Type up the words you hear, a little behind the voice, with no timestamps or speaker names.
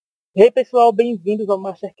E aí, pessoal, bem-vindos ao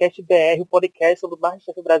MasterCastBR, o podcast sobre o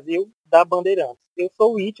MasterChef Brasil da Bandeirantes. Eu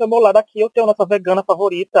sou o It, ao meu lado aqui eu tenho a nossa vegana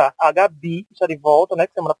favorita, a Gabi, que está de volta, né,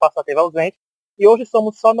 que semana passada esteve ausente. E hoje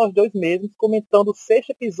somos só nós dois mesmos, comentando o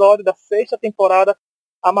sexto episódio da sexta temporada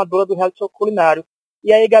amadora do reality show culinário.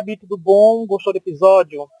 E aí, Gabi, tudo bom? Gostou do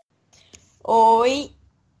episódio? Oi,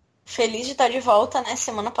 feliz de estar de volta, né?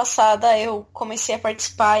 Semana passada eu comecei a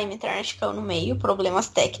participar e minha internet caiu no meio, problemas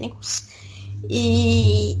técnicos.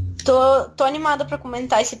 E tô animada para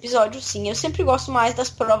comentar esse episódio, sim. Eu sempre gosto mais das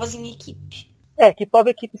provas em equipe. Que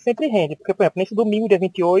prova equipe sempre rende, porque, por exemplo, nesse domingo, dia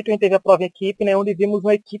 28, a gente teve a prova em equipe, né, onde vimos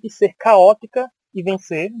uma equipe ser caótica e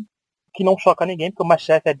vencer, que não choca ninguém, porque o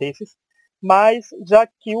MasterChef é desses, mas já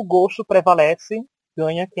que o gosto prevalece,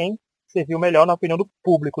 ganha quem serviu melhor na opinião do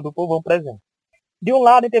público, do povão presente. De um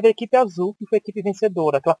lado, a gente teve a equipe azul, que foi a equipe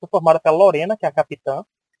vencedora, que ela foi formada pela Lorena, que é a capitã,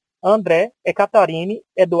 André, Catarine,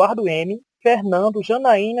 Eduardo M, Fernando,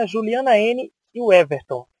 Janaína, Juliana N e o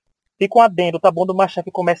Everton. Fica um adendo, tá bom, do MasterChef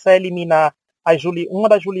começar a eliminar uma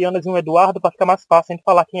das Julianas e um Eduardo para ficar mais fácil a gente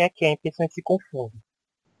falar quem é quem, porque senão a gente se confunde.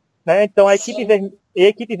 Né? Então a equipe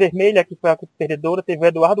vermelha, que foi a equipe perdedora, teve o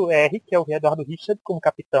Eduardo R, que é o Eduardo Richard, como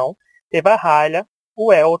capitão. Teve a Rayla,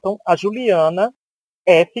 o Elton, a Juliana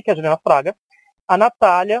F, que é a Juliana Fraga, a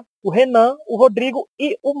Natália, o Renan, o Rodrigo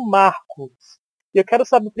e o Marcos. E eu quero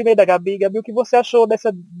saber primeiro da Gabi. Gabi, o que você achou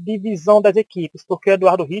dessa divisão das equipes? Porque o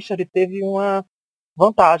Eduardo Richard teve uma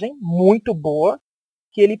vantagem muito boa,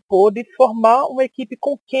 que ele pôde formar uma equipe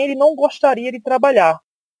com quem ele não gostaria de trabalhar.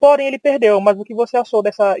 Porém, ele perdeu. Mas o que você achou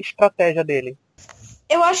dessa estratégia dele?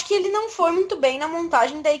 Eu acho que ele não foi muito bem na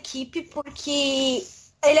montagem da equipe, porque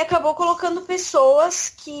ele acabou colocando pessoas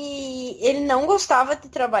que ele não gostava de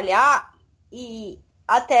trabalhar, e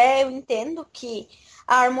até eu entendo que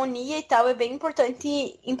a harmonia e tal é bem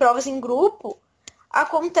importante em provas em grupo.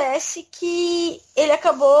 Acontece que ele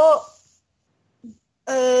acabou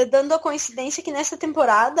dando a coincidência que nessa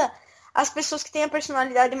temporada as pessoas que têm a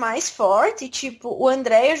personalidade mais forte, tipo o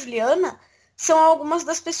André e a Juliana, são algumas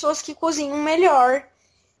das pessoas que cozinham melhor.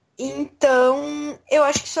 Então, eu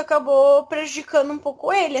acho que isso acabou prejudicando um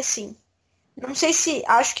pouco ele, assim. Não sei se.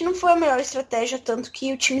 Acho que não foi a melhor estratégia, tanto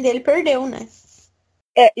que o time dele perdeu, né?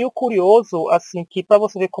 E o curioso, assim, que pra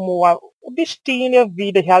você ver como o destino e a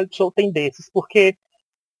vida e reality show tem desses, porque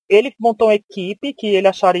ele montou uma equipe que ele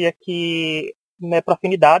acharia que, né, para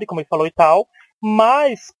afinidade, como ele falou e tal,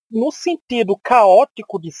 mas no sentido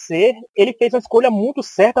caótico de ser, ele fez uma escolha muito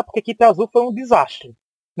certa, porque a equipe azul foi um desastre.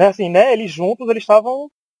 Né, assim, né, eles juntos, eles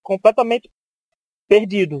estavam completamente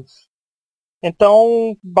perdidos.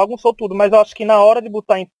 Então, bagunçou tudo, mas eu acho que na hora de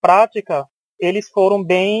botar em prática, eles foram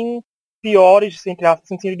bem piores, entre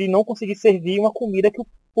aspas, no sentido de não conseguir servir uma comida que o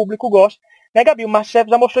público gosta. Né, Gabi? O MasterChef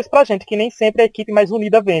já mostrou isso pra gente, que nem sempre a equipe mais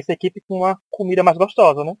unida vence, a equipe com uma comida mais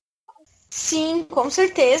gostosa, né? Sim, com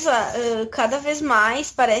certeza. Cada vez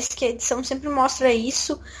mais parece que a edição sempre mostra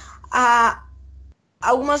isso. A,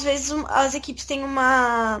 Algumas vezes as equipes têm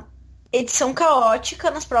uma edição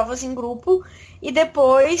caótica nas provas em grupo e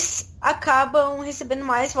depois acabam recebendo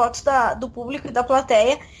mais votos do público e da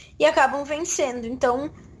plateia e acabam vencendo.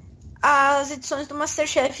 Então, as edições do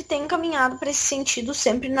MasterChef têm caminhado para esse sentido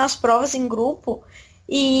sempre nas provas em grupo.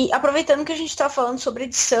 E aproveitando que a gente está falando sobre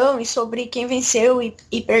edição e sobre quem venceu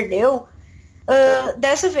e perdeu,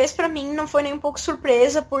 dessa vez para mim não foi nem um pouco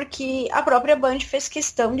surpresa, porque a própria Band fez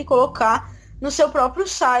questão de colocar no seu próprio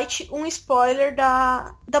site um spoiler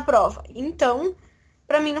da prova. Então,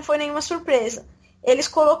 para mim não foi nenhuma surpresa. Eles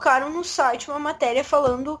colocaram no site uma matéria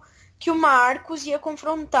falando que o Marcos ia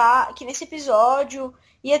confrontar, que nesse episódio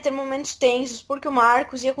ia ter momentos tensos, porque o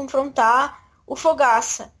Marcos ia confrontar o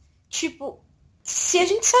Fogaça. Tipo, se a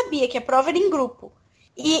gente sabia que a prova era em grupo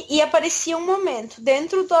e aparecia um momento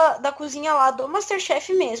dentro da cozinha lá do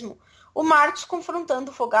MasterChef mesmo, o Marcos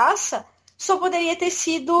confrontando o Fogaça, só poderia ter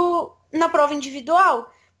sido na prova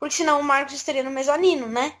individual, porque senão o Marcos estaria no mezanino,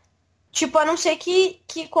 né? Tipo, a não ser que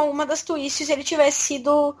com uma das twists ele tivesse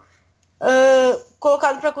sido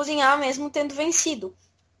colocado para cozinhar mesmo tendo vencido.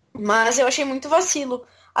 Mas eu achei muito vacilo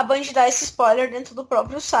a Band dar esse spoiler dentro do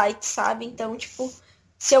próprio site, sabe? Então, tipo,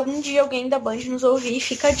 se algum dia alguém da Band nos ouvir,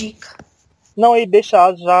 fica a dica. Não, e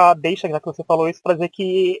já que você falou isso, pra dizer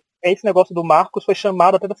que esse negócio do Marcos foi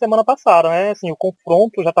chamado até da semana passada, né? Assim, o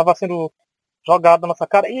confronto já estava sendo jogado na nossa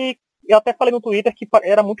cara. E eu até falei no Twitter que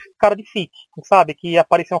era muito cara de fique, sabe? Que ia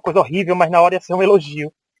parecer uma coisa horrível, mas na hora ia ser um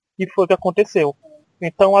elogio. E foi o que aconteceu.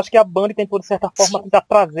 Então acho que a Band tentou, de certa forma, tentar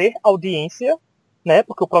trazer audiência, né?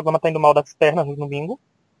 Porque o programa tá indo mal das pernas no domingo.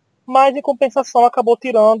 Mas em compensação acabou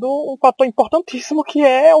tirando um fator importantíssimo, que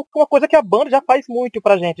é uma coisa que a Band já faz muito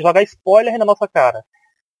pra gente, jogar spoiler na nossa cara.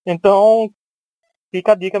 Então,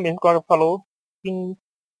 fica a dica mesmo que o Gabi falou, que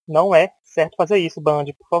não é certo fazer isso, Band,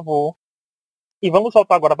 por favor. E vamos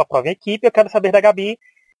voltar agora para a prova em equipe. Eu quero saber da Gabi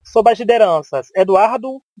sobre as lideranças.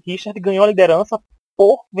 Eduardo Richard ganhou a liderança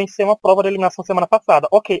por vencer uma prova de eliminação semana passada.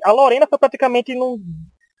 Ok, a Lorena foi praticamente num...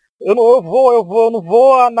 Eu não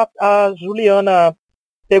vou. A Juliana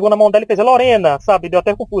pegou na mão dela e fez a Lorena, sabe? Deu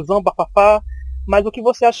até confusão, bafafá. Mas o que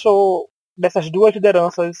você achou dessas duas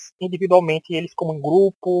lideranças individualmente? Eles como um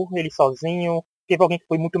grupo, eles sozinhos? Teve alguém que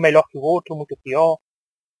foi muito melhor que o outro, muito pior?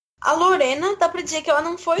 A Lorena, dá pra dizer que ela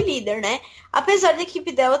não foi líder, né? Apesar da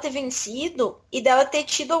equipe dela ter vencido e dela ter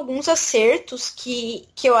tido alguns acertos que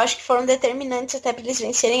eu acho que foram determinantes até para eles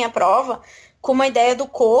vencerem a prova, como a ideia do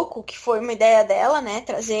coco, que foi uma ideia dela, né?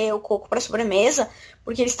 Trazer o coco para sobremesa,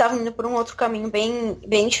 porque eles estavam indo por um outro caminho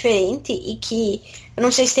bem diferente e que eu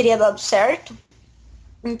não sei se teria dado certo.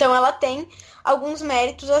 Então ela tem alguns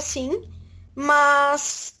méritos assim,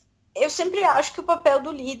 mas eu sempre acho que o papel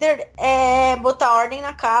do líder é botar ordem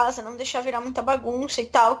na casa, não deixar virar muita bagunça e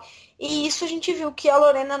tal. E isso a gente viu que a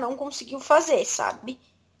Lorena não conseguiu fazer, sabe?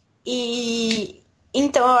 E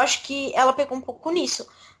então eu acho que ela pegou um pouco nisso.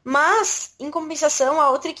 Mas, em compensação, a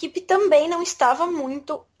outra equipe também não estava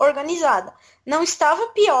muito organizada. Não estava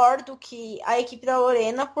pior do que a equipe da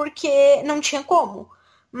Lorena, porque não tinha como.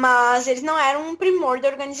 Mas eles não eram um primor de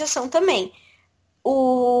organização também.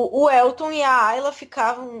 O Elton e a Ayla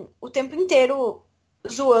ficavam o tempo inteiro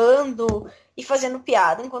zoando e fazendo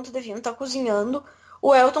piada enquanto deviam estar cozinhando.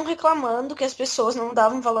 O Elton reclamando que as pessoas não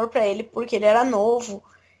davam valor para ele porque ele era novo.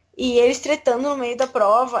 E eles tretando no meio da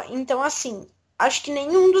prova. Então, assim, acho que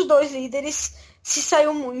nenhum dos dois líderes se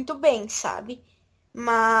saiu muito bem, sabe?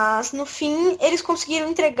 Mas, no fim, eles conseguiram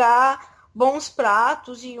entregar bons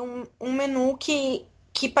pratos e um menu que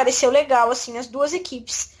pareceu legal, assim, as duas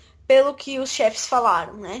equipes, pelo que os chefes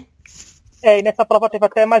falaram, né? E nessa prova teve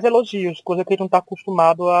até mais elogios, coisa que a gente não está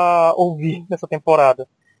acostumado a ouvir nessa temporada.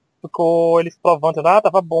 Ficou eles provando,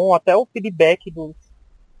 tava bom, até o feedback dos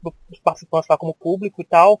participantes lá como público e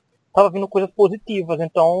tal, tava vindo coisas positivas,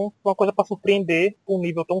 então uma coisa para surpreender um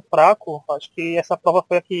nível tão fraco. Acho que essa prova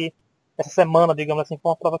foi aqui, essa semana, digamos assim,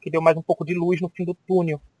 foi uma prova que deu mais um pouco de luz no fim do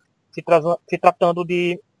túnel, se tratando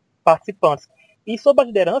de participantes. E sobre as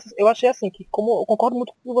lideranças, eu achei assim, que como eu concordo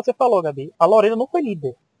muito com o que você falou, Gabi, a Lorena não foi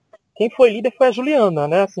líder. Quem foi líder foi a Juliana,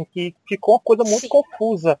 né? Assim, que ficou uma coisa muito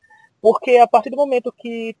confusa. Porque a partir do momento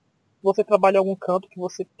que você trabalha em algum canto, que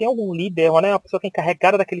você tem algum líder, né? Uma pessoa que é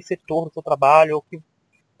encarregada daquele setor do seu trabalho, ou que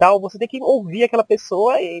tal, você tem que ouvir aquela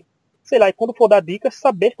pessoa e, sei lá, e quando for dar dicas,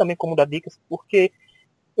 saber também como dar dicas. Porque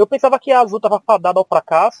eu pensava que a Azul estava fadada ao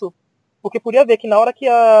fracasso, porque podia ver que na hora que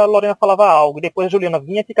a Lorena falava algo, e depois a Juliana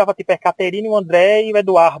vinha, ficava tipo a Caterine, o André e o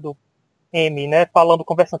Eduardo M, né, falando,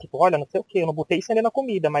 conversando, tipo, olha, não sei o que, eu não botei isso ainda na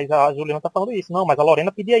comida, mas a Juliana tá falando isso, não, mas a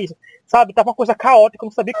Lorena pedia isso, sabe, tava uma coisa caótica, eu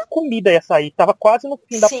não sabia que comida ia sair, tava quase no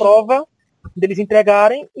fim da prova deles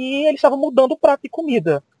entregarem e eles estavam mudando o prato de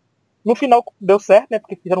comida. No final deu certo, né,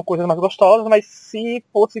 porque fizeram coisas mais gostosas, mas se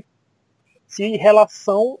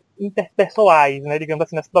relação interpessoais, né, digamos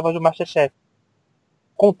assim, nas provas do MasterChef,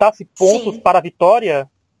 contasse pontos para a vitória,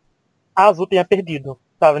 a Azul tenha perdido,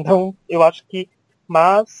 sabe, então eu acho que,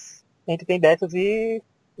 mas a gente tem dessas e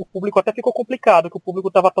o público até ficou complicado, que o público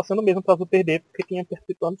estava torcendo mesmo para Azul perder, porque tinha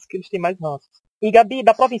participantes que eles têm mais ranços. E Gabi,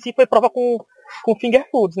 da prova em si foi prova com finger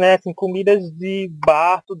foods, né? Assim, comidas de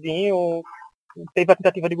bar, tudinho. Teve a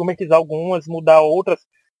tentativa de gourmetizar algumas, mudar outras.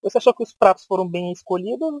 Você achou que os pratos foram bem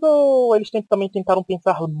escolhidos ou eles também tentaram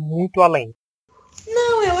pensar muito além?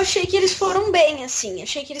 Não, eu achei que eles foram bem, assim.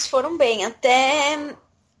 Achei que eles foram bem. Até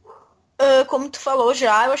como tu falou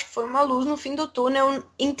já, eu acho que foi uma luz no fim do túnel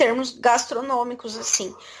em termos gastronômicos,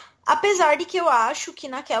 assim. Apesar de que eu acho que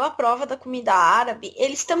naquela prova da comida árabe,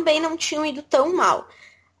 eles também não tinham ido tão mal.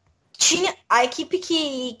 Tinha a equipe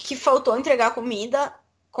que faltou entregar comida,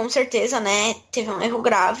 com certeza, né? Teve um erro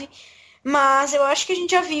grave. Mas eu acho que a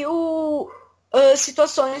gente já viu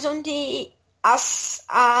situações onde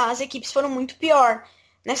as equipes foram muito pior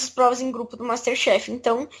nessas provas em grupo do MasterChef.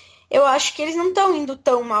 Então, eu acho que eles não estão indo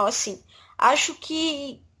tão mal assim. Acho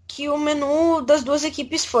que o menu das duas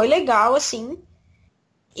equipes foi legal, assim.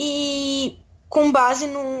 E com base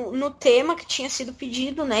no tema que tinha sido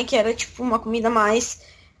pedido, né? Que era tipo uma comida mais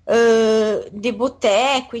de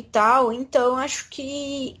boteco e tal. Então, acho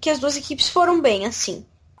que as duas equipes foram bem, assim.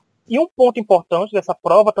 E um ponto importante dessa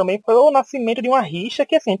prova também foi o nascimento de uma rixa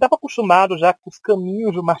que, assim, estava acostumado já com os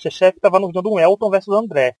caminhos do MasterChef, estava nos dando um Elton versus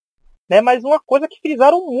André. Né? Mas uma coisa que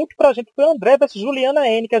frisaram muito pra gente foi André versus Juliana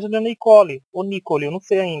N, que é a Juliana Nicole, ou Nicole, eu não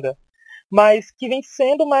sei ainda. Mas que vem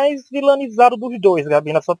sendo mais vilanizado dos dois,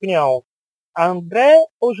 Gabi, na sua opinião. André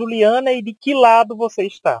ou Juliana, e de que lado você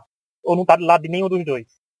está? Ou não tá do lado de nenhum dos dois?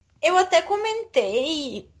 Eu até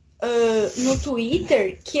comentei no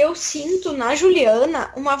Twitter que eu sinto na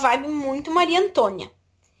Juliana uma vibe muito Maria Antônia.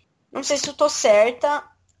 Não sei se eu tô certa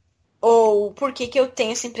ou por que eu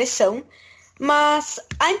tenho essa impressão, mas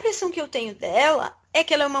a impressão que eu tenho dela é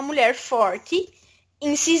que ela é uma mulher forte,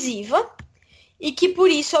 incisiva, e que por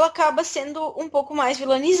isso ela acaba sendo um pouco mais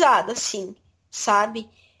vilanizada, assim, sabe?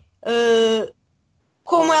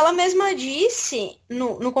 Como ela mesma disse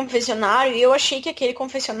no confessionário, e eu achei que aquele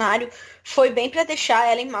confessionário foi bem para deixar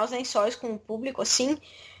ela em maus lençóis com o público, assim,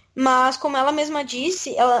 mas como ela mesma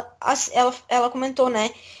disse, ela comentou, né?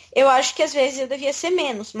 Eu acho que às vezes eu devia ser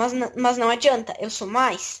menos, mas não adianta, eu sou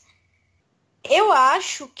mais. Eu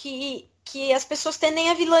acho que as pessoas tendem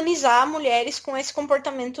a vilanizar mulheres com esse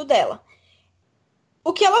comportamento dela.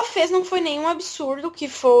 O que ela fez não foi nenhum absurdo, que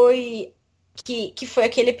foi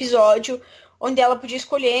aquele episódio onde ela podia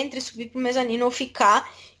escolher entre subir pro mezanino ou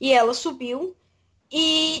ficar, e ela subiu.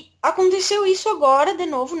 E aconteceu isso agora, de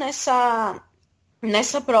novo, nessa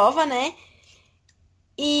prova, né?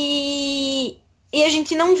 E a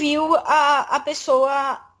gente não viu a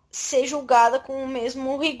pessoa ser julgada com o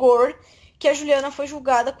mesmo rigor que a Juliana foi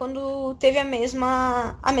julgada quando teve a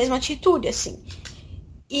mesma atitude, assim.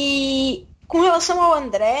 E com relação ao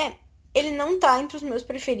André, ele não tá entre os meus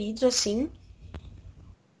preferidos, assim.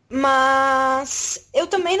 Mas eu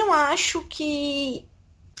também não acho que,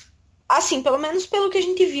 assim, pelo menos pelo que a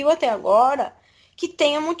gente viu até agora, que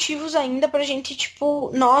tenha motivos ainda pra gente,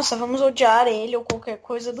 tipo, nossa, vamos odiar ele ou qualquer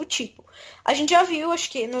coisa do tipo. A gente já viu, acho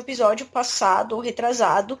que no episódio passado ou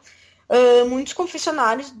retrasado, muitos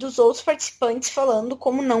confessionários dos outros participantes falando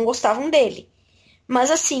como não gostavam dele.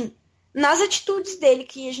 Mas, assim, nas atitudes dele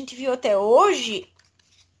que a gente viu até hoje,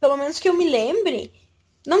 pelo menos que eu me lembre,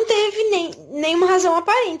 não teve nenhuma razão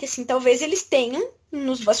aparente, assim. Talvez eles tenham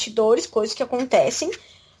nos bastidores coisas que acontecem,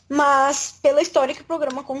 mas pela história que o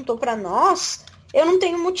programa contou pra nós, eu não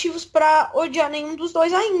tenho motivos pra odiar nenhum dos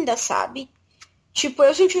dois ainda, sabe? Tipo,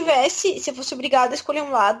 se eu fosse obrigada a escolher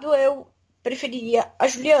um lado, eu preferiria a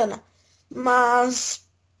Juliana. Mas,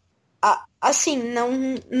 assim,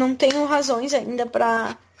 não tenho razões ainda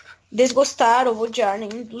pra desgostar ou odiar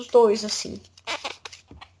nenhum dos dois, assim.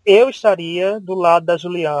 Eu estaria do lado da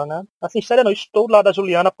Juliana. Assim, estaria não, estou do lado da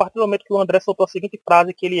Juliana a partir do momento que o André soltou a seguinte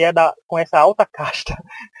frase, que ele é com essa alta casta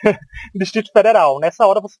do Distrito Federal. Nessa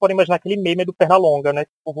hora você pode imaginar aquele meme do Pernalonga, né?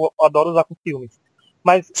 Que eu adoro usar com filmes.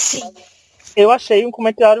 Mas Sim. Eu achei um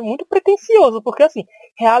comentário muito pretencioso, porque assim,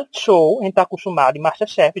 reality show, a gente tá acostumado em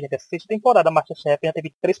MasterChef, gente, essa sexta temporada da MasterChef já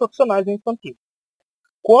teve 3 profissionais no infantil.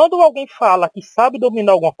 Quando alguém fala que sabe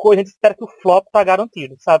dominar alguma coisa, a gente espera que o flop tá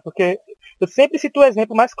garantido, sabe? Porque eu sempre cito o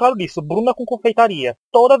exemplo mais claro disso, Bruna com confeitaria.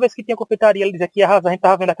 Toda vez que tinha confeitaria, ele dizia que ia arrasar, a gente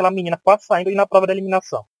tava vendo aquela menina quase saindo e na prova da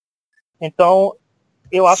eliminação. Então,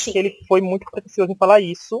 eu acho que ele foi muito pretencioso em falar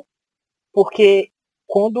isso, porque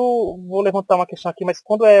vou levantar uma questão aqui, mas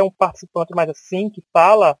quando é um participante mais assim, que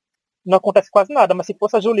fala, não acontece quase nada. Mas se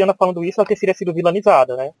fosse a Juliana falando isso, ela teria sido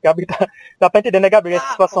vilanizada, né? Gabi, dá pra entender, né, Gabriel?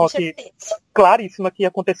 Essa situação aqui, claríssima que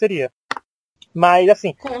aconteceria. Mas,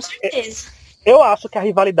 assim, com certeza. Eu acho que a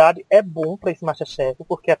rivalidade é bom pra esse MasterChef,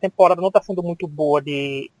 porque a temporada não tá sendo muito boa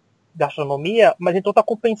de gastronomia, mas então tá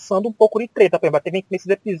compensando um pouco de treta. Por exemplo, nesses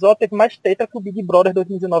episódios teve mais treta que o Big Brother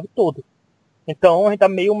 2019 todo. Então a gente tá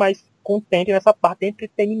meio mais contente nessa parte de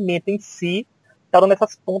entretenimento em si, tá dando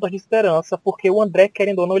essas pontas de esperança, porque o André,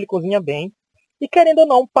 querendo ou não, ele cozinha bem. E querendo ou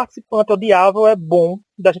não, um participante odiável é bom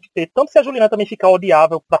da gente ter. Tanto se a Juliana também ficar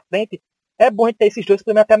odiável pra frente, é bom a gente ter esses dois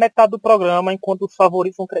pelo menos até a metade do programa, enquanto os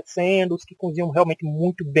favoritos vão crescendo, os que cozinham realmente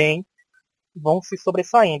muito bem vão se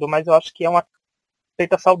sobressaindo. Mas eu acho que é uma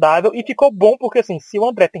treta saudável. E ficou bom porque, assim, se o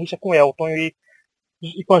André tem rixa com o Elton e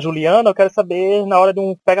com a Juliana, eu quero saber na hora de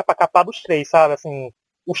um pega pra capar dos três, sabe? Assim,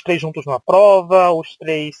 os três juntos numa prova, os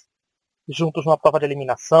três juntos numa prova de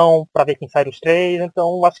eliminação, pra ver quem sai dos três.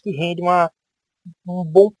 Então, acho que rende um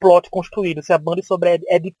bom plot construído. Se a banda souber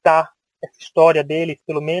editar essa história deles,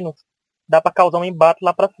 pelo menos, dá pra causar um embate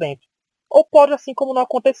lá pra frente. Ou pode, assim como não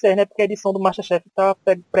acontecer, né? Porque a edição do MasterChef tá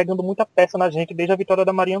pregando muita peça na gente desde a vitória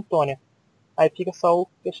da Maria Antônia. Aí fica só o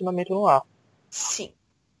questionamento no ar. Sim.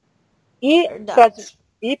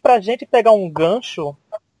 E pra gente pegar um gancho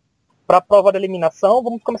pra prova da eliminação,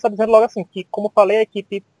 vamos começar dizendo logo assim, que como falei, a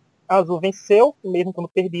equipe azul venceu, mesmo estando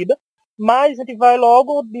perdida, mas a gente vai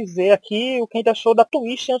logo dizer aqui o que a gente achou da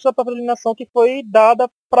twist antes da prova da eliminação que foi dada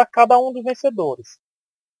para cada um dos vencedores.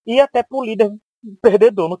 E até pro líder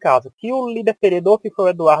perdedor, no caso. Que o líder perdedor, que foi o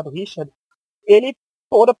Eduardo Richard, ele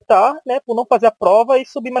pôde optar, né, por não fazer a prova e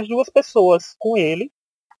subir mais 2 pessoas com ele.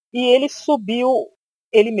 E ele subiu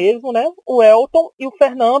ele mesmo, né, o Elton e o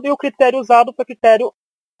Fernando, e o critério usado foi o critério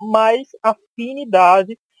mais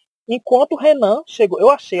afinidade. Enquanto o Renan chegou,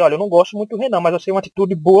 eu não gosto muito do Renan, mas achei uma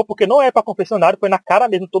atitude boa, porque não é para confessionário, foi na cara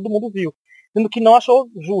mesmo, todo mundo viu. Sendo que não achou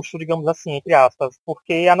justo, digamos assim, entre aspas,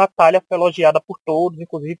 porque a Natália foi elogiada por todos,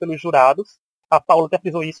 inclusive pelos jurados. A Paula até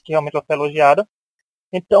frisou isso, que realmente ela foi elogiada.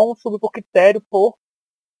 Então, subiu por critério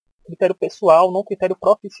pessoal, não critério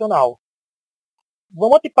profissional.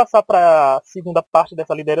 Vamos aqui passar para a segunda parte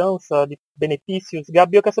dessa liderança de benefícios.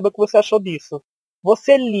 Gabi, eu quero saber o que você achou disso.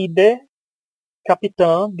 Você líder,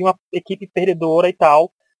 capitã de uma equipe perdedora e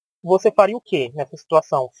tal, você faria o quê nessa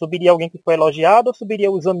situação? Subiria alguém que foi elogiado ou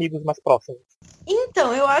subiria os amigos mais próximos?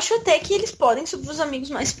 Então, eu acho até que eles podem subir os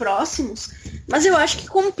amigos mais próximos, mas eu acho que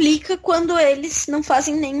complica quando eles não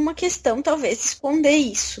fazem nenhuma questão, talvez, de esconder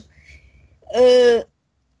isso.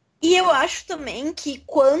 E eu acho também que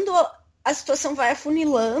quando a situação vai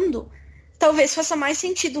afunilando, talvez faça mais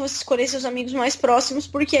sentido você escolher seus amigos mais próximos,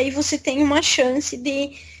 porque aí você tem uma chance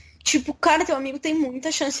de... Tipo, cara, teu amigo tem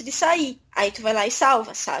muita chance de sair. Aí tu vai lá e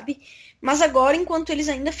salva, sabe? Mas agora, enquanto eles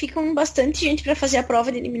ainda ficam bastante gente pra fazer a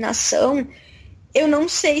prova de eliminação, eu não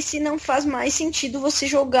sei se não faz mais sentido você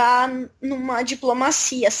jogar numa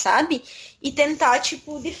diplomacia, sabe? E tentar,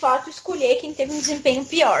 tipo, de fato escolher quem teve um desempenho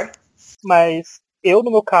pior. Mas eu,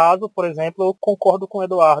 no meu caso, por exemplo, eu concordo com o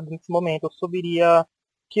Eduardo nesse momento. Eu subiria...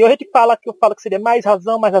 Que a gente fala que seria mais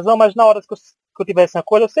razão, mas na hora que eu tivesse uma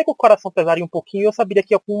coisa, eu sei que o coração pesaria um pouquinho, eu saberia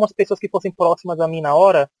que algumas pessoas que fossem próximas a mim na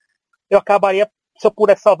hora, eu acabaria, se eu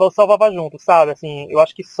pudesse salvar, eu salvava junto, sabe? Assim, eu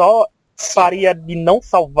acho que só faria de não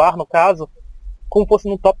salvar, no caso, como fosse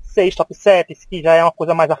no top 6, top 7, que já é uma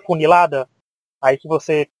coisa mais afunilada, aí que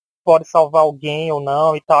você pode salvar alguém ou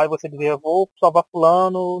não e tal, e você dizer, eu vou salvar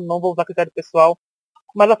fulano, não vou usar critério pessoal,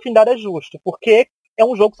 mas a afinidade é justo, porque é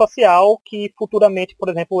um jogo social que futuramente, por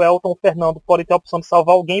exemplo, o Elton, o Fernando pode ter a opção de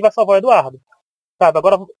salvar alguém e vai salvar o Eduardo. Sabe?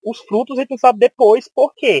 Agora, os frutos a gente não sabe depois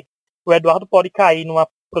por quê. O Eduardo pode cair,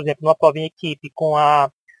 por exemplo, numa prova em equipe com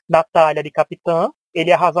a Natália de capitã,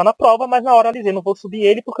 ele arrasar na prova, mas na hora ele dizer, não vou subir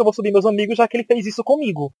ele porque eu vou subir meus amigos, já que ele fez isso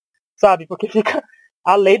comigo. Sabe? Porque fica...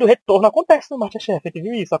 A lei do retorno acontece no MasterChef, a gente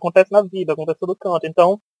viu isso, acontece na vida, acontece em todo canto.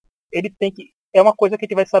 Então, ele tem que... É uma coisa que a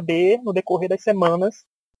gente vai saber no decorrer das semanas,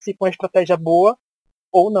 se foi uma estratégia boa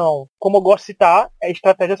ou não. Como eu gosto de citar, é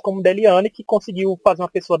estratégias como Deliane, que conseguiu fazer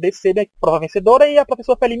uma pessoa descer da prova vencedora e a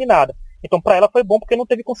pessoa foi eliminada. Então pra ela foi bom porque não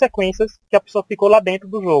teve consequências, que a pessoa ficou lá dentro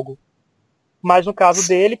do jogo. Mas no caso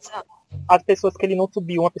dele, as pessoas que ele não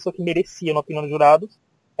subiu, uma pessoa que merecia, na opinião dos jurados,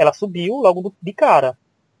 ela subiu logo de cara.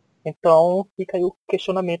 Então fica aí o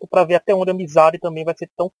questionamento para ver até onde a amizade também vai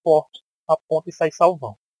ser tão forte a ponto de sair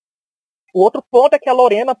salvando. O outro ponto é que a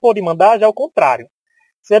Lorena pôde mandar já ao contrário.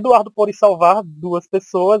 Se Eduardo pôde salvar 2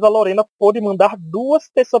 pessoas, a Lorena pôde mandar 2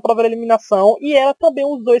 pessoas para a eliminação e ela também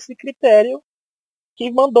usou esse critério que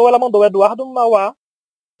ela mandou o Eduardo Mauá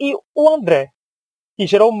e o André, que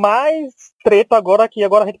gerou mais treta agora, que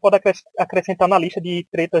agora a gente pode acrescentar na lista de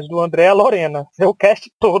tretas do André a Lorena. O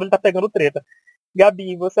cast todo ele tá pegando treta.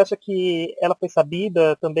 Gabi, você acha que ela foi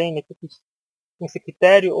sabida também nesse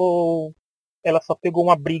critério ou ela só pegou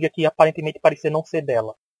uma briga que aparentemente parecia não ser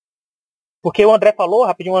dela? Porque o André falou,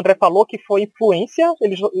 rapidinho, que foi influência,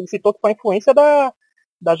 ele citou que foi influência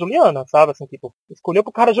da Juliana, sabe? Assim, tipo, escolheu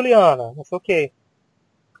pro cara a Juliana, não sei o quê.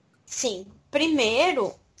 Sim.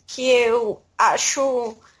 Primeiro, que eu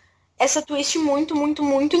acho essa twist muito, muito,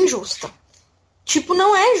 muito injusta. Tipo,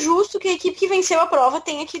 não é justo que a equipe que venceu a prova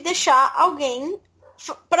tenha que deixar alguém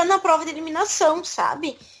na prova de eliminação,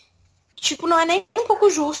 sabe? Tipo, não é nem um pouco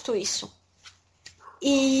justo isso.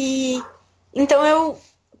 E então eu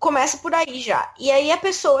começo por aí já. E aí a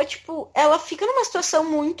pessoa, tipo, ela fica numa situação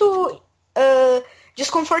muito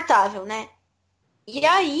desconfortável, né? E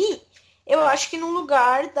aí, eu acho que no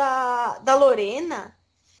lugar da Lorena,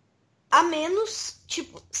 a menos,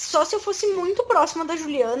 tipo, só se eu fosse muito próxima da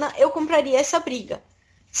Juliana, eu compraria essa briga.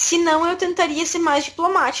 Se não, eu tentaria ser mais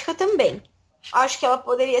diplomática também. Acho que ela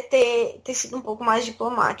poderia ter sido um pouco mais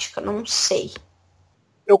diplomática, não sei.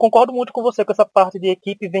 Eu concordo muito com você com essa parte de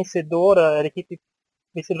equipe vencedora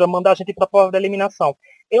mandar a gente para a prova da eliminação.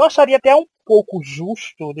 Eu acharia até um pouco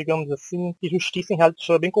justo, digamos assim, que justiça em reality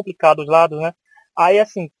show é bem complicado os lados, né? Aí,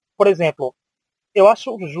 assim, por exemplo, eu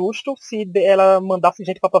acho justo se ela mandasse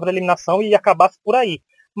gente para a prova da eliminação e acabasse por aí.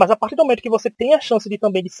 Mas a partir do momento que você tem a chance de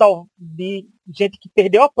também de gente que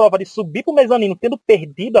perdeu a prova, de subir pro mezanino tendo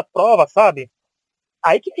perdido a prova, sabe?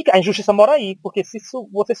 Aí que fica, a injustiça mora aí, porque se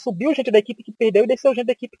você subiu gente da equipe que perdeu e desceu gente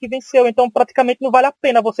da equipe que venceu, então praticamente não vale a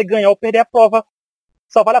pena você ganhar ou perder a prova.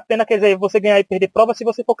 Só vale a pena, quer dizer, você ganhar e perder prova se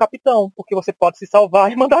você for capitão, porque você pode se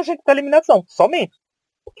salvar e mandar a gente pra eliminação, somente.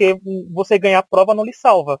 Porque você ganhar a prova não lhe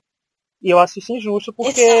salva. E eu acho isso injusto,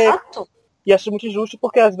 porque Exato. E acho muito injusto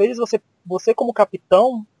porque às vezes você como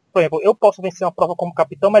capitão, por exemplo, eu posso vencer uma prova como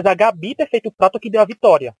capitão, mas a Gabi ter feito o prato que deu a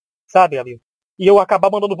vitória, sabe, Gabi? E eu acabar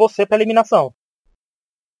mandando você pra eliminação.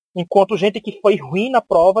 Enquanto gente que foi ruim na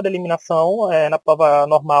prova da eliminação, na prova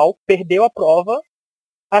normal, perdeu a prova,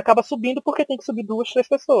 acaba subindo porque tem que subir 2, 3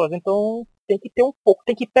 pessoas. Então tem que ter um pouco,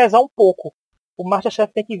 tem que pesar um pouco. O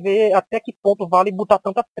MasterChef tem que ver até que ponto vale botar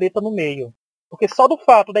tanta treta no meio. Porque só do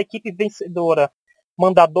fato da equipe vencedora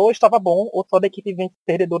mandar 2 estava bom, ou só da equipe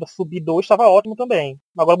perdedora subir 2 estava ótimo também.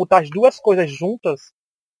 Agora botar as duas coisas juntas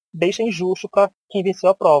deixa injusto para quem venceu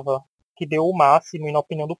a prova. Que deu o máximo e, na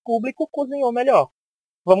opinião do público, cozinhou melhor.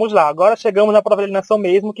 Vamos lá, agora chegamos na prova de eliminação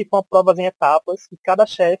mesmo, que foi uma prova em etapas, e cada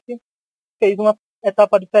chefe fez uma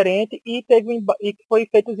etapa diferente e foi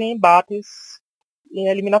feito em embates em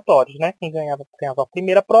eliminatórios, né? Quem ganhava a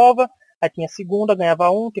primeira prova, aí tinha a segunda,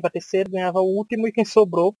 ganhava um, teve a terceira, ganhava o último, e quem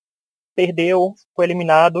sobrou perdeu, foi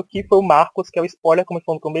eliminado, que foi o Marcos, que é o spoiler, como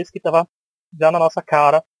foi no começo, que estava já na nossa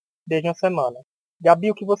cara desde uma semana.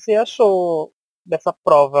 Gabi, o que você achou dessa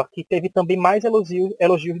prova, que teve também mais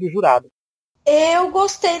elogios do jurado? Eu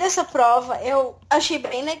gostei dessa prova, eu achei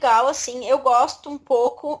bem legal, assim, eu gosto um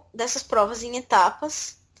pouco dessas provas em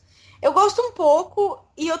etapas. Eu gosto um pouco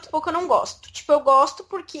e outro pouco eu não gosto. Tipo, eu gosto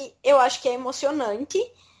porque eu acho que é emocionante,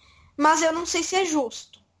 mas eu não sei se é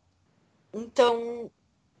justo. Então,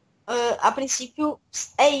 a princípio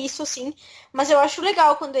é isso, assim, mas eu acho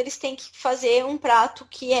legal quando eles têm que fazer um prato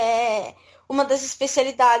que é uma das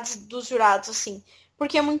especialidades dos jurados, assim,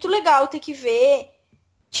 porque é muito legal ter que ver.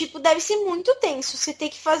 Tipo, deve ser muito tenso você ter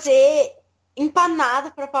que fazer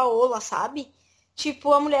empanada pra Paola, sabe?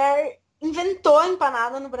 Tipo, a mulher inventou a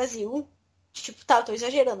empanada no Brasil. Tipo, tá, eu tô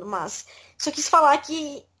exagerando, mas só quis falar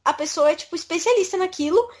que a pessoa é, tipo, especialista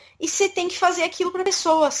naquilo e você tem que fazer aquilo pra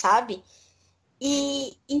pessoa, sabe?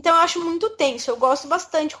 E então eu acho muito tenso. Eu gosto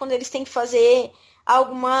bastante quando eles têm que fazer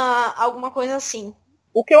alguma coisa assim.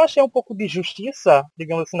 O que eu achei um pouco de justiça,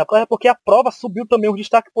 digamos assim, na prova, é porque a prova subiu também os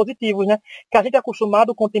destaques positivos, né? Que a gente é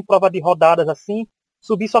acostumado, quando tem prova de rodadas assim,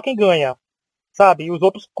 subir só quem ganha, sabe? E os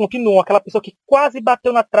outros continuam. Aquela pessoa que quase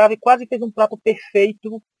bateu na trave, quase fez um prato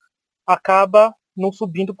perfeito, acaba não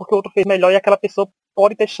subindo porque o outro fez melhor e aquela pessoa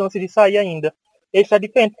pode ter chance de sair ainda. Esse é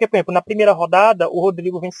diferente, porque, por exemplo, na primeira rodada, o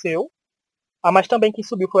Rodrigo venceu, mas também quem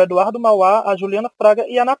subiu foi o Eduardo Mauá, a Juliana Fraga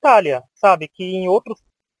e a Natália, sabe? Que em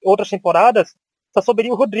outras temporadas só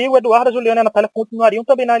subiria o Rodrigo, o Eduardo, a Juliana e a Natália continuariam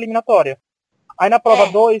também na eliminatória. Aí na prova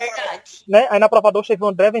 2, né? Aí na prova 2 teve o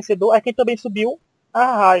André vencedor, aí quem também subiu, a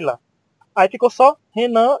Raila. Aí ficou só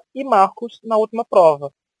Renan e Marcos na última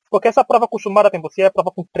prova. Porque essa prova acostumada, tem você, é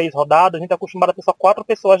prova com 3 rodadas, a gente é acostumado a ter só 4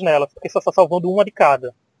 pessoas nela, porque só está salvando uma de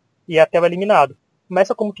cada. E até o eliminado. Mas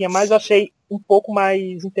essa como tinha mais, eu achei um pouco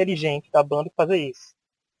mais inteligente da banda fazer isso.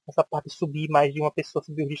 Essa parte de subir mais de uma pessoa,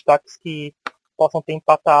 subir os destaques que possam ter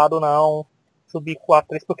empatado ou não. Subir 4,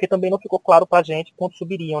 3, porque também não ficou claro pra gente quanto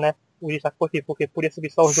subiriam, né? O destaque positivo, porque podia subir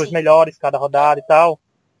só os 2 melhores cada rodada e tal.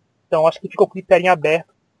 Então acho que ficou com o critério em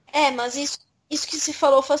aberto. Mas isso que se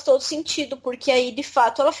falou faz todo sentido, porque aí de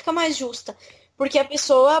fato ela fica mais justa. Porque a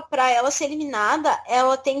pessoa, pra ela ser eliminada,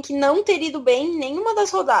 ela tem que não ter ido bem em nenhuma das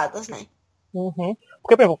rodadas, né? Uhum.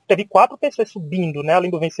 Porque, por exemplo, teve 4 pessoas subindo, né? Além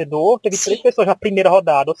do vencedor, teve 3 pessoas na primeira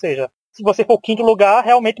rodada, ou seja, se você for o 5º lugar,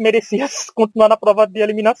 realmente merecia continuar na prova de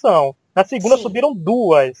eliminação. Na segunda subiram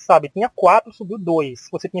 2, sabe? Tinha 4, subiu 2.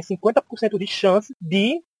 Você tinha 50% de chance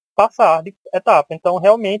de passar de etapa. Então,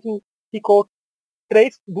 realmente, ficou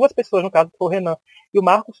 2 pessoas, no caso, que foi o Renan e o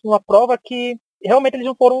Marcos, numa prova que realmente eles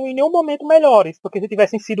não foram em nenhum momento melhores. Porque se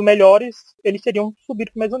tivessem sido melhores, eles teriam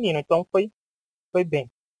subido pro mezanino. Então, foi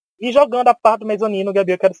bem. E jogando a parte do mezanino,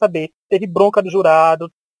 Gabi, eu quero saber, teve bronca do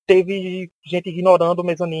jurado, teve gente ignorando o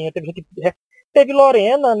mezanino, teve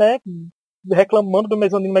Lorena, né, reclamando do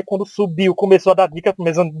mezanino, mas quando subiu começou a dar dica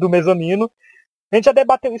do mezanino. A gente já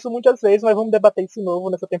debateu isso muitas vezes, mas vamos debater isso de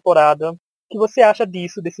novo nessa temporada. O que você acha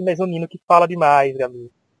disso, desse mezanino que fala demais,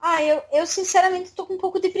 Gabi? Eu sinceramente tô com um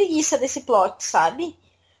pouco de preguiça desse plot, sabe?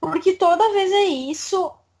 Porque toda vez é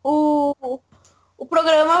isso, o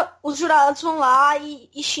programa, os jurados vão lá e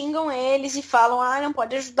xingam eles e falam, não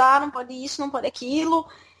pode ajudar, não pode isso, não pode aquilo.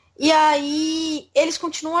 E aí eles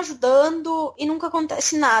continuam ajudando e nunca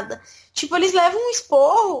acontece nada. Tipo, eles levam um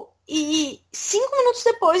esporro e 5 minutos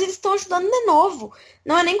depois eles estão ajudando de novo.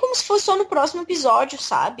 Não é nem como se fosse só no próximo episódio,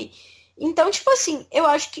 sabe? Então, tipo assim, eu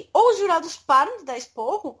acho que ou os jurados param de dar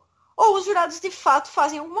esporro, ou os jurados de fato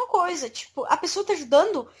fazem alguma coisa. Tipo, a pessoa tá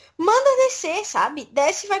ajudando, manda descer, sabe?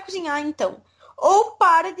 Desce e vai cozinhar, então. Ou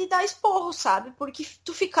para de dar esporro, sabe? Porque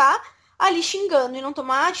tu ficar ali xingando e não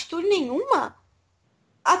tomar atitude nenhuma,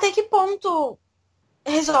 até que ponto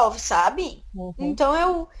resolve, sabe? Uhum.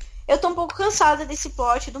 Então eu eu tô um pouco cansada desse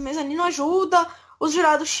plot do mezanino ajuda, os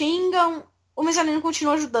jurados xingam, o mezanino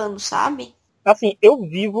continua ajudando, sabe? Assim, eu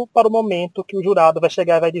vivo para o momento que o jurado vai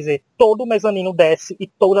chegar e vai dizer todo o mezanino desce e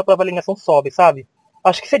toda a prova de eliminação sobe, sabe?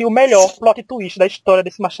 Acho que seria o melhor plot twist da história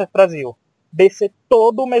desse MasterChef Brasil. Descer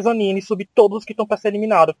todo o mezanino e subir todos os que estão para ser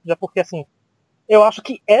eliminados. Já porque, assim, eu acho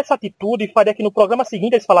que essa atitude faria que no programa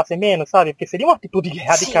seguinte eles falassem menos, sabe? Porque seria uma atitude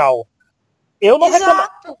radical. Eu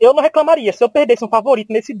não reclamaria. Se eu perdesse um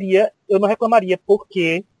favorito nesse dia, eu não reclamaria,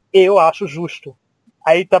 porque eu acho justo.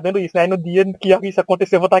 Aí tá vendo isso, né? Aí no dia que isso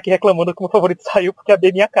aconteceu, eu vou estar aqui reclamando que o meu favorito saiu porque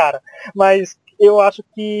abri minha cara. Mas eu acho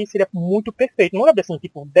que seria muito perfeito. Não é assim,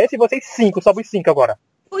 tipo, desce vocês 5, sobe os 5 agora.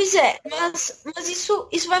 Pois é, mas isso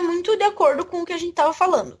vai muito de acordo com o que a gente tava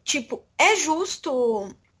falando. Tipo, é justo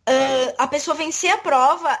a pessoa vencer a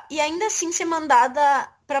prova e ainda assim ser mandada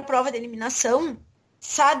pra prova de eliminação,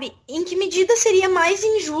 sabe? Em que medida seria mais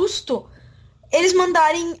injusto eles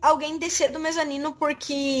mandarem alguém descer do mezanino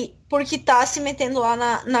porque tá se metendo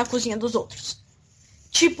lá na cozinha dos outros?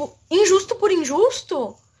 Tipo, injusto por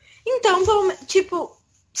injusto? Então, tipo,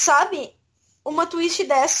 sabe? Uma twist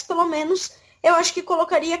dessas, pelo menos, eu acho que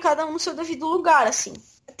colocaria cada um no seu devido lugar, assim.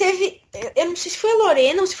 Eu não sei se foi a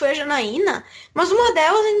Lorena ou se foi a Janaína, mas uma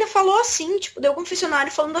delas ainda falou assim, tipo, deu um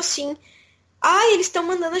confessionário falando assim: eles estão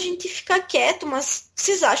mandando a gente ficar quieto, mas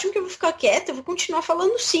vocês acham que eu vou ficar quieto? Eu vou continuar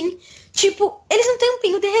falando sim. Tipo, eles não têm um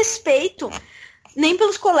pingo de respeito, nem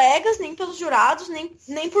pelos colegas, nem pelos jurados,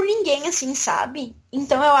 nem por ninguém, assim, sabe?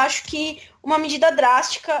 Então eu acho que uma medida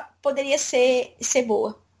drástica poderia ser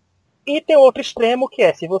boa. E tem outro extremo que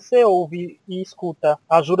é, se você ouve e escuta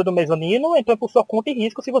a ajuda do mezanino, então é por sua conta e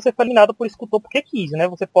risco se você foi eliminado por escutou porque quis, né?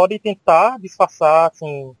 Você pode tentar disfarçar,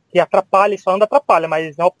 assim, que atrapalha, isso não atrapalha,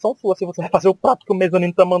 mas é uma opção sua se você vai fazer o prato que o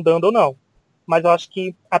mezanino tá mandando ou não. Mas eu acho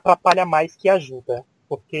que atrapalha mais que ajuda,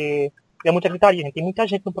 porque é muita gritaria, gente. Tem muita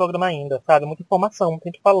gente no programa ainda, sabe? Muita informação, muita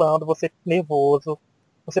gente falando, você nervoso,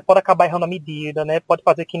 você pode acabar errando a medida, né? Pode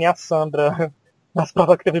fazer que nem a Sandra nas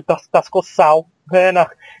provas que teve tascou sal, né,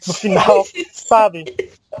 no final, sabe?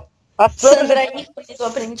 A Sandra aí do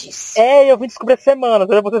aprendiz. Eu vim descobrir semanas,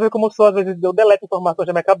 né? Você vê como eu sou, às vezes eu deleto informações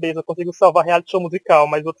da minha cabeça, eu consigo salvar reality show musical,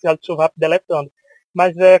 mas outros reality show rápido deletando.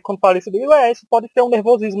 Mas quando falo isso, eu digo, isso pode ser um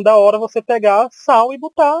nervosismo da hora você pegar sal e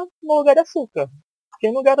botar no lugar de açúcar.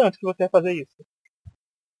 Quem não garante que você vai fazer isso?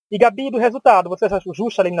 E Gabi, do resultado, você acha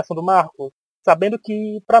justa a eliminação do Marcos? Sabendo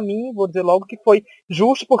que, pra mim, vou dizer logo que foi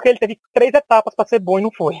justo porque ele teve 3 etapas pra ser bom e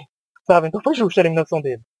não foi. Sabe? Então foi justa a eliminação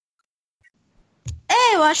dele.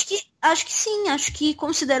 Eu acho que sim. Acho que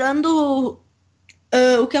considerando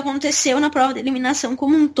o que aconteceu na prova de eliminação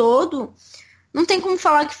como um todo, não tem como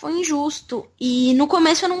falar que foi injusto. E no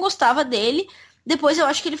começo eu não gostava dele. Depois eu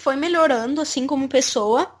acho que ele foi melhorando, assim, como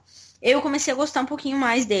pessoa. Eu comecei a gostar um pouquinho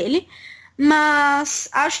mais dele. Mas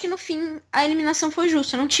acho que no fim a eliminação foi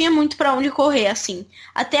justa. Não tinha muito pra onde correr, assim.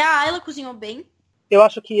 Até a Ayla cozinhou bem. Eu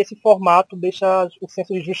acho que esse formato deixa o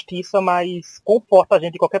senso de justiça, mas conforta a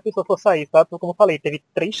gente, qualquer pessoa for sair, sabe? Como eu falei, teve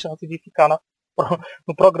 3 chances de ficar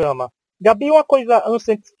no programa. Gabi, uma coisa, antes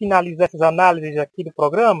de finalizar essas análises aqui do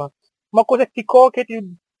programa, uma coisa que ficou, que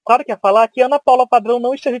claro que ia falar, que a Ana Paula Padrão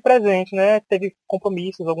não esteve presente, né? Teve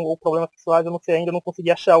compromissos ou problemas pessoais, eu não sei ainda, não consegui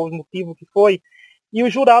achar o motivo que foi. E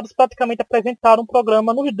os jurados praticamente apresentaram um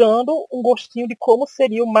programa nos dando um gostinho de como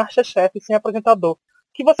seria o MasterChef sem apresentador. O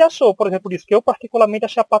que você achou, por exemplo, disso? Que eu particularmente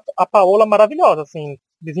achei a Paola maravilhosa, assim,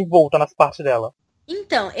 desenvolta nas partes dela.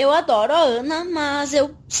 Então, eu adoro a Ana, mas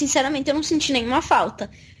eu, sinceramente, eu não senti nenhuma falta.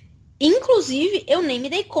 Inclusive, eu nem me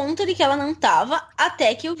dei conta de que ela não tava,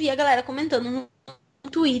 até que eu vi a galera comentando no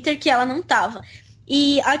Twitter que ela não tava.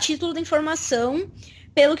 E a título de informação,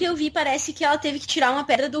 pelo que eu vi, parece que ela teve que tirar uma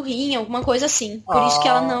pedra do rim, alguma coisa assim. Por isso que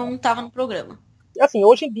ela não tava no programa. Assim,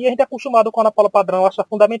 hoje em dia a gente é acostumado com a Ana Paula Padrão, acha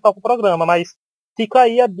fundamental pro programa, mas fica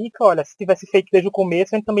aí a dica, olha, se tivesse feito desde o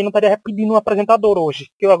começo, a gente também não estaria pedindo um apresentador hoje.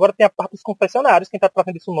 Porque agora tem a parte dos confessionários, quem tá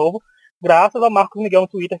trazendo isso novo, graças ao Marcos Miguel no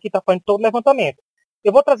Twitter, que tá fazendo todo o levantamento.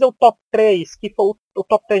 Eu vou trazer o top 3, que foi o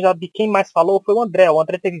top 3 já de quem mais falou, foi o André. O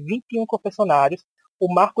André teve 21 confessionários,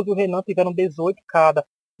 o Marcos e o Renan tiveram 18 cada.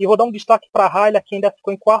 E vou dar um destaque para a Raila, que ainda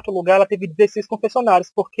ficou em 4º lugar, ela teve 16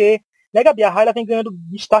 confessionários, porque, né, Gabi, a Raila vem ganhando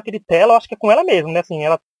destaque de tela, eu acho que é com ela mesmo, né, assim,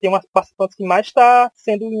 ela tem umas participantes que mais está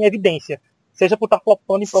sendo em evidência, seja por estar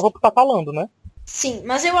flopando em prova ou por estar falando, né? Sim,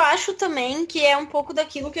 mas eu acho também que é um pouco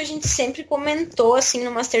daquilo que a gente sempre comentou, assim, no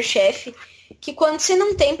MasterChef, que quando você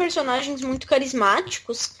não tem personagens muito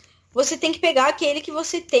carismáticos, você tem que pegar aquele que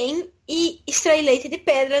você tem e extrair leite de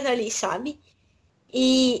pedra dali, sabe?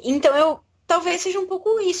 E então talvez seja um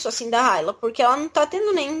pouco isso, assim, da Ayla, porque ela não tá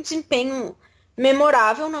tendo nenhum desempenho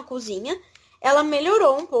memorável na cozinha. ela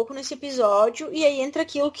melhorou um pouco nesse episódio, e aí entra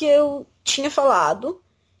aquilo que eu tinha falado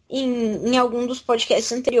em algum dos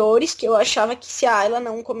podcasts anteriores, que eu achava que se a Ayla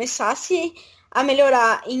não começasse a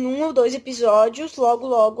melhorar em 1 ou 2 episódios,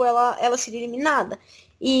 logo ela seria eliminada.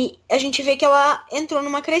 E a gente vê que ela entrou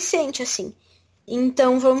numa crescente, assim.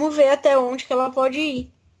 Então vamos ver até onde que ela pode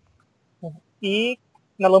ir. E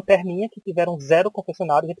na lanterninha, que tiveram 0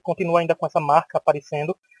 confessionários, a gente continua ainda com essa marca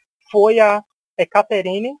aparecendo, foi a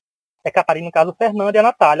Catarina, no caso, Fernanda e a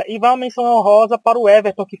Natália. E vai uma menção honrosa para o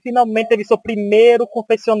Everton, que finalmente teve seu primeiro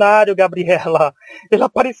confessionário, Gabriela. Ele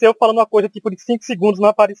apareceu falando uma coisa tipo de 5 segundos, não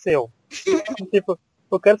apareceu. Tipo,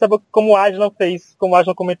 eu quero saber como o Aslan fez, como o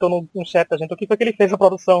Aslan comentou no chat da gente, o que foi que ele fez na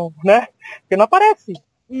produção, né? Porque não aparece.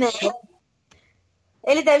 Né?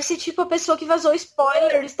 Ele deve ser tipo a pessoa que vazou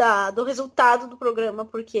spoilers do resultado do programa,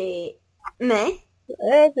 porque, né?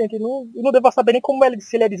 Gente, não devo saber nem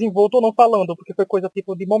se ele é desenvolto ou não falando, porque foi coisa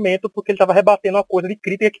tipo de momento, porque ele tava rebatendo uma coisa de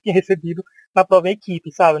crítica que tinha recebido na prova em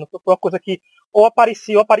equipe, sabe? Não foi uma coisa que ou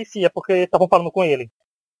aparecia, porque estavam falando com ele.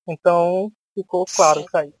 Então, ficou claro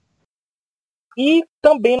isso aí. E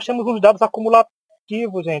também nós temos uns dados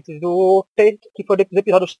acumulativos, gente, que foi dos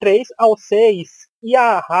episódios 3 ao 6. E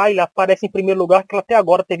a Raila aparece em primeiro lugar, que ela até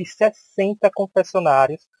agora teve 60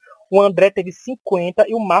 confessionários. O André teve 50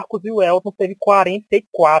 e o Marcos e o Elton teve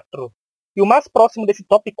 44. E o mais próximo desse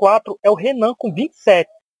top 4 é o Renan com 27.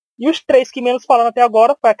 E os 3 que menos falaram até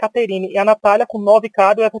agora foi a Caterine e a Natália com 9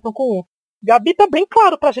 cada e o Everton com 1. Gabi tá bem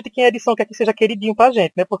claro pra gente quem é a edição quer que seja queridinho pra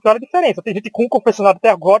gente, né? Porque olha a diferença. Tem gente com 1 confessionário até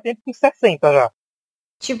agora, tem gente com 60 já.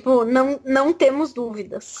 Tipo, não temos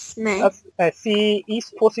dúvidas, né? Se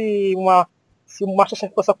isso fosse se o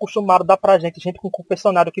MasterChef fosse acostumado a dar pra gente com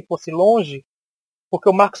confessionário que fosse longe, porque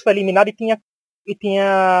o Marcos foi eliminado e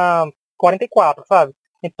tinha 44, sabe?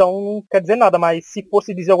 Então não quer dizer nada, mas se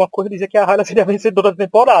fosse dizer alguma coisa, dizia que a Raila seria a vencedora da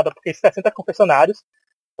temporada, porque 60 confessionários,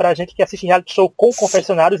 pra gente que assiste reality show com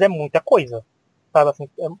confessionários, é muita coisa. Sabe assim,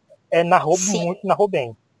 narrou muito, narrou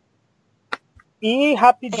bem. E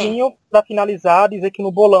rapidinho, pra finalizar, dizer que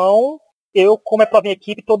no bolão, como é prova em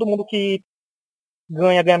equipe, todo mundo que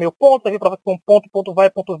ganha meu ponto, vai vir prova com ponto vai,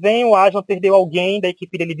 ponto vem, o Aslan perdeu alguém da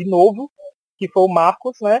equipe dele de novo, que foi o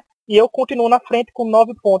Marcos, né? E eu continuo na frente com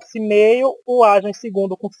 9,5 pontos, o Aslan em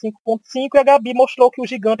segundo com 5,5 e a Gabi mostrou que o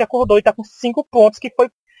gigante acordou e está com 5 pontos, que foi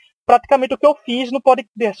praticamente o que eu fiz no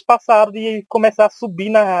podcast passado, de começar a subir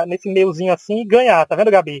nesse meiozinho assim e ganhar, tá vendo,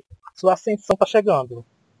 Gabi? Sua ascensão tá chegando.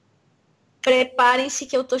 Preparem-se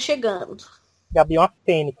que eu tô chegando. Gabi é uma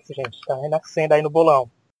fênix, gente, tá renascendo aí no bolão.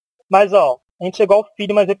 Mas, a gente chegou ao fim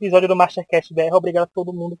de mais episódio do MasterCastBR. Obrigado a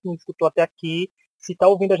todo mundo que nos escutou até aqui. Se tá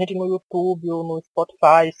ouvindo a gente no YouTube ou no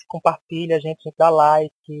Spotify, se compartilha a gente dá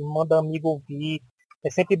like, manda amigo ouvir.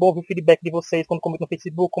 É sempre bom ouvir o feedback de vocês quando comentam no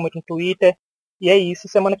Facebook, comentam no Twitter. E é isso.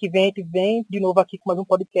 Semana que vem a gente vem de novo aqui com mais um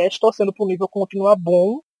podcast, torcendo pro nível continuar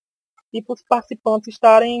bom e para os participantes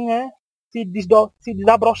estarem, né, se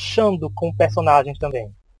desabrochando com personagens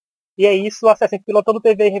também. E é isso. Acessem Pilotando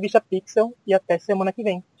TV e Revista Pixel. E até semana que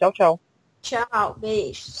vem. Tchau, tchau. Tchau,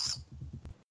 beijos.